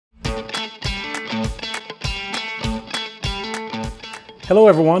Hello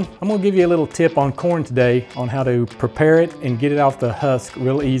everyone, I'm going to give you a little tip on corn today on how to prepare it and get it off the husk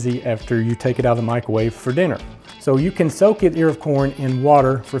real easy after you take it out of the microwave for dinner. So you can soak an ear of corn in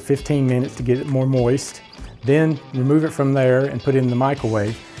water for 15 minutes to get it more moist, then remove it from there and put it in the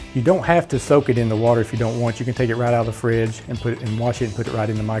microwave. You don't have to soak it in the water if you don't want. You can take it right out of the fridge and put it and wash it and put it right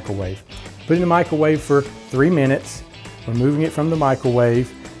in the microwave. Put it in the microwave for 3 minutes, removing it from the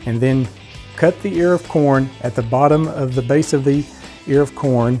microwave, and then cut the ear of corn at the bottom of the base of the ear of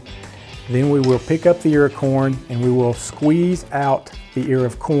corn. Then we will pick up the ear of corn and we will squeeze out the ear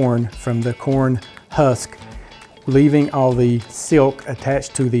of corn from the corn husk, leaving all the silk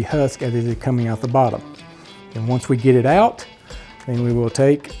attached to the husk as it is coming out the bottom. And once we get it out, then we will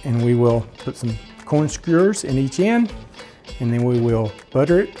take and we will put some corn skewers in each end, and then we will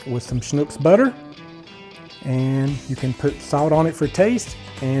butter it with some Schnucks butter, and you can put salt on it for taste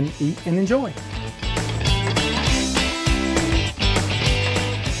and eat and enjoy.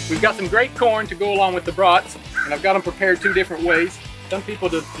 We've got some great corn to go along with the brats, and I've got them prepared 2 different ways. Some people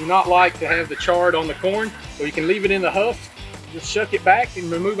do not like to have the chard on the corn, so you can leave it in the husk, just shuck it back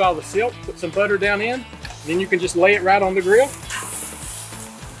and remove all the silk, put some butter down in, then you can just lay it right on the grill.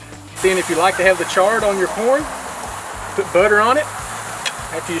 Then if you like to have the chard on your corn, put butter on it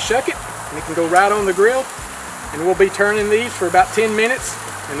after you shuck it, and it can go right on the grill. And we'll be turning these for about 10 minutes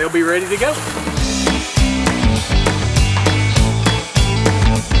and they'll be ready to go.